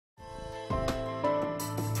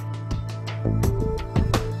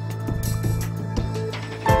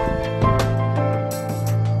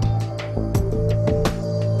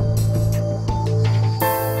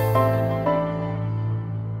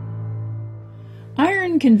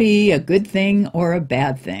Iron can be a good thing or a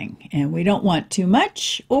bad thing, and we don't want too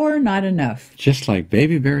much or not enough. Just like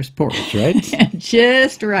baby bear's porridge, right?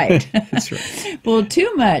 Just right. That's right. Well,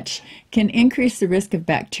 too much can increase the risk of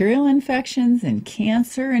bacterial infections and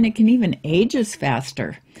cancer, and it can even age us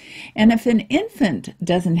faster. And if an infant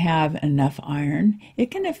doesn't have enough iron,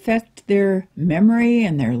 it can affect their memory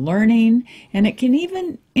and their learning, and it can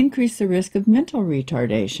even increase the risk of mental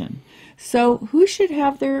retardation. So who should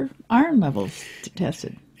have their iron levels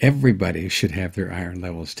tested? Everybody should have their iron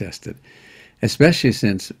levels tested, especially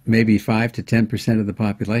since maybe 5 to 10% of the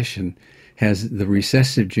population has the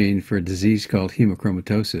recessive gene for a disease called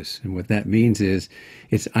hemochromatosis. And what that means is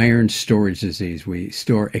it's iron storage disease. We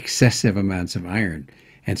store excessive amounts of iron,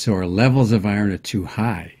 and so our levels of iron are too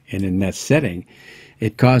high. And in that setting,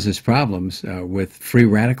 it causes problems with free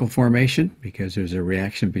radical formation, because there's a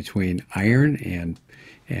reaction between iron and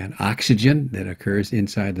oxygen that occurs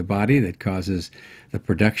inside the body that causes the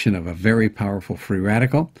production of a very powerful free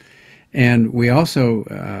radical. And we also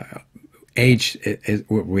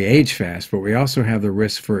we age fast, but we also have the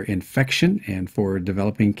risk for infection and for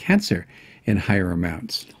developing cancer in higher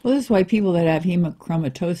amounts. Well, this is why people that have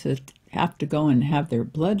hemochromatosis have to go and have their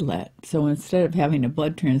blood let. So instead of having a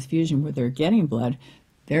blood transfusion where they're getting blood,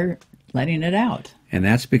 they're letting it out. And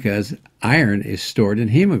that's because iron is stored in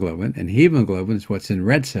hemoglobin, and hemoglobin is what's in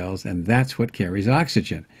red cells, and that's what carries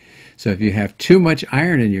oxygen. So if you have too much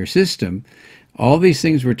iron in your system, all these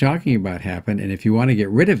things we're talking about happen, and if you want to get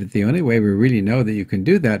rid of it, the only way we really know that you can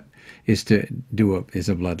do that is to do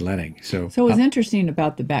a bloodletting. So it was interesting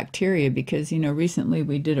about the bacteria, because, you know, recently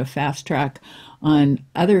we did a fast track on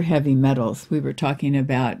other heavy metals. We were talking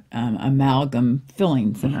about amalgam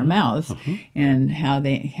fillings in our mouths, and how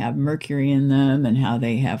they have mercury in them, and how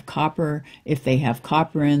they have copper. If they have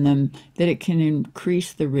copper in them, that it can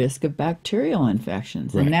increase the risk of bacterial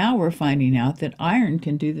infections. Right. And now we're finding out that iron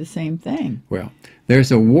can do the same thing. Well,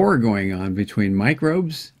 there's a war going on between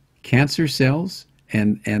microbes, cancer cells,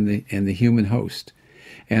 and the human host.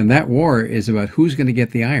 And that war is about who's going to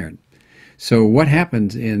get the iron. So what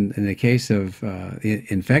happens in the case of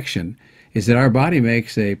infection is that our body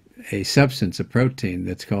makes a substance, a protein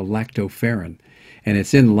that's called lactoferrin. And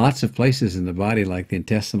it's in lots of places in the body, like the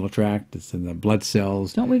intestinal tract, it's in the blood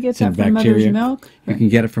cells. Don't we get that from mother's milk? You can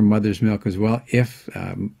get it from mother's milk as well, if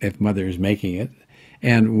mother is making it.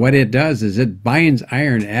 And what it does is it binds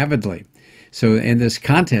iron avidly. So in this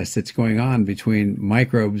contest that's going on between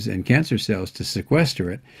microbes and cancer cells to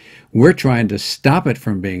sequester it, we're trying to stop it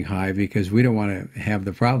from being high, because we don't want to have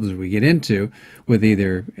the problems we get into with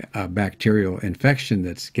either a bacterial infection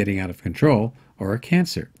that's getting out of control or a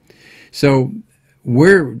cancer. So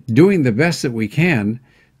we're doing the best that we can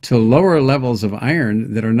to lower levels of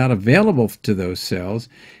iron that are not available to those cells.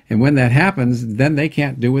 And when that happens, then they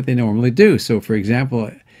can't do what they normally do. So for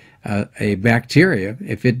example, a bacteria,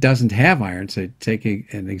 if it doesn't have iron, so take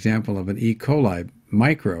an example of an E. coli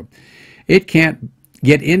microbe, it can't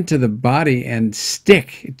get into the body and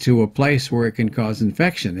stick to a place where it can cause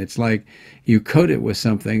infection. It's like you coat it with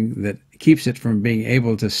something that keeps it from being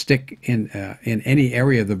able to stick in any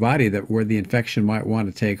area of the body where the infection might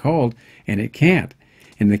want to take hold, and it can't.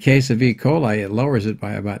 In the case of E. coli, it lowers it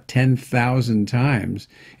by about 10,000 times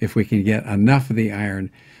if we can get enough of the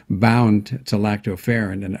iron bound to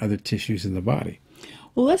lactoferrin and other tissues in the body.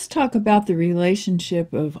 Well, let's talk about the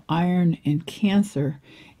relationship of iron and cancer,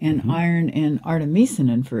 and iron and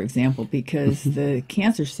artemisinin, for example, because the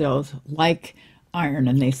cancer cells like iron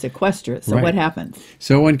and they sequester it. So Right. what happens?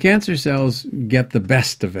 So when cancer cells get the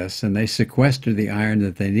best of us and they sequester the iron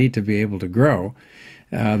that they need to be able to grow,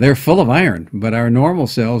 they're full of iron, but our normal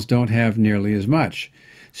cells don't have nearly as much.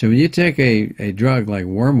 So when you take a drug like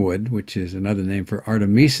wormwood, which is another name for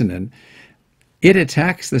artemisinin, it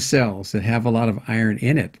attacks the cells that have a lot of iron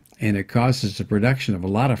in it, and it causes the production of a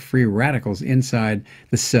lot of free radicals inside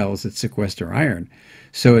the cells that sequester iron.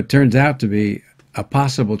 So it turns out to be a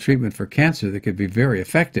possible treatment for cancer that could be very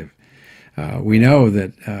effective. We know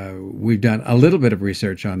that we've done a little bit of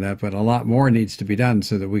research on that, but a lot more needs to be done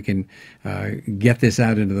so that we can get this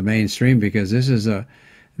out into the mainstream, because this is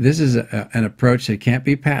an approach that can't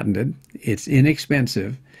be patented. It's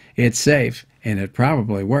inexpensive, it's safe, and it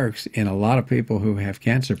probably works in a lot of people who have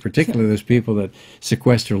cancer, particularly those people that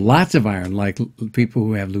sequester lots of iron, like people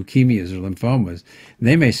who have leukemias or lymphomas.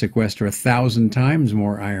 They may sequester 1,000 times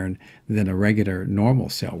more iron than a regular normal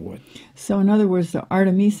cell would. So in other words, the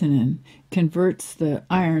artemisinin converts the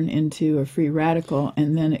iron into a free radical,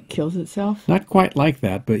 and then it kills itself? Not quite like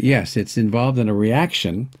that, but yes, it's involved in a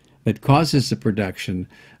reaction that causes the production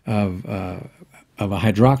of of a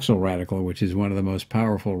hydroxyl radical, which is one of the most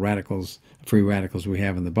powerful radicals, free radicals we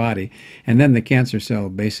have in the body, and then the cancer cell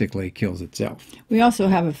basically kills itself. We also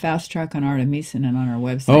have a fast track on artemisinin on our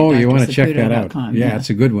website. Oh, you want to check that out? Yeah, yeah, it's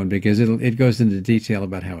a good one because it goes into detail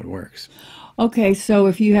about how it works. Okay, so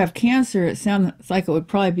if you have cancer, it sounds like it would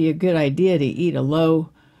probably be a good idea to eat a low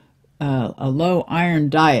iron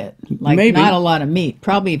diet, like Maybe. Not a lot of meat.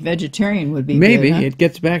 Probably vegetarian would be Maybe. good, huh? It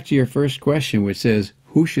gets back to your first question, which says,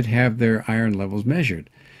 who should have their iron levels measured?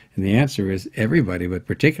 And the answer is everybody, but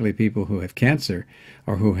particularly people who have cancer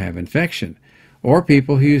or who have infection, or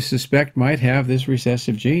people who you suspect might have this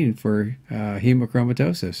recessive gene for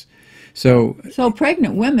hemochromatosis. So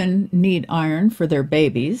pregnant women need iron for their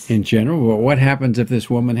babies. In general, well, what happens if this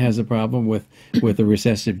woman has a problem with the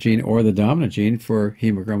recessive gene or the dominant gene for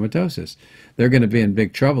hemochromatosis? They're going to be in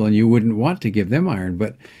big trouble, and you wouldn't want to give them iron.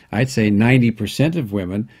 But I'd say 90% of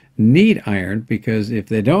women need iron, because if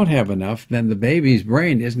they don't have enough, then the baby's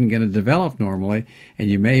brain isn't going to develop normally, and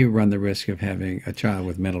you may run the risk of having a child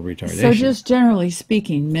with mental retardation. So just generally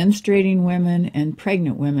speaking, menstruating women and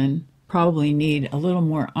pregnant women probably need a little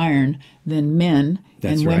more iron than men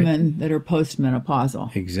and women that are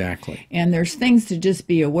postmenopausal. Exactly. And there's things to just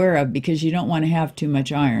be aware of, because you don't want to have too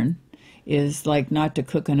much iron. Is like not to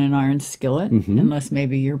cook in an iron skillet, unless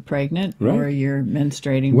maybe you're pregnant or you're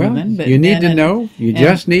menstruating woman. But you need to know. You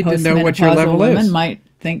just need to know what your level is. Women might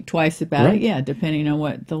think twice about it, depending on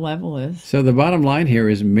what the level is. So the bottom line here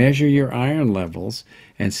is measure your iron levels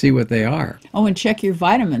and see what they are. Oh, and check your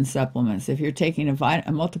vitamin supplements. If you're taking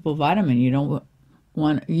a multiple vitamin, you don't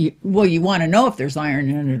want you want to know if there's iron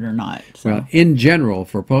in it or not. So. Well, in general,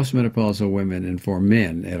 for postmenopausal women and for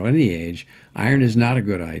men at any age, iron is not a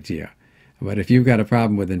good idea. But if you've got a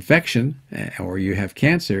problem with infection or you have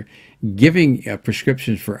cancer, giving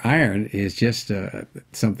prescriptions for iron is just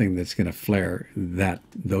something that's going to flare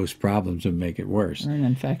those problems and make it worse. Or an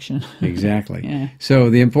infection. Exactly. Yeah. So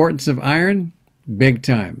the importance of iron, big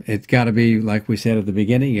time. It's got to be, like we said at the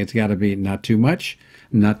beginning, it's got to be not too much,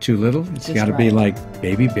 not too little. It's got to be like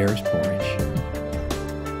baby bear's porridge.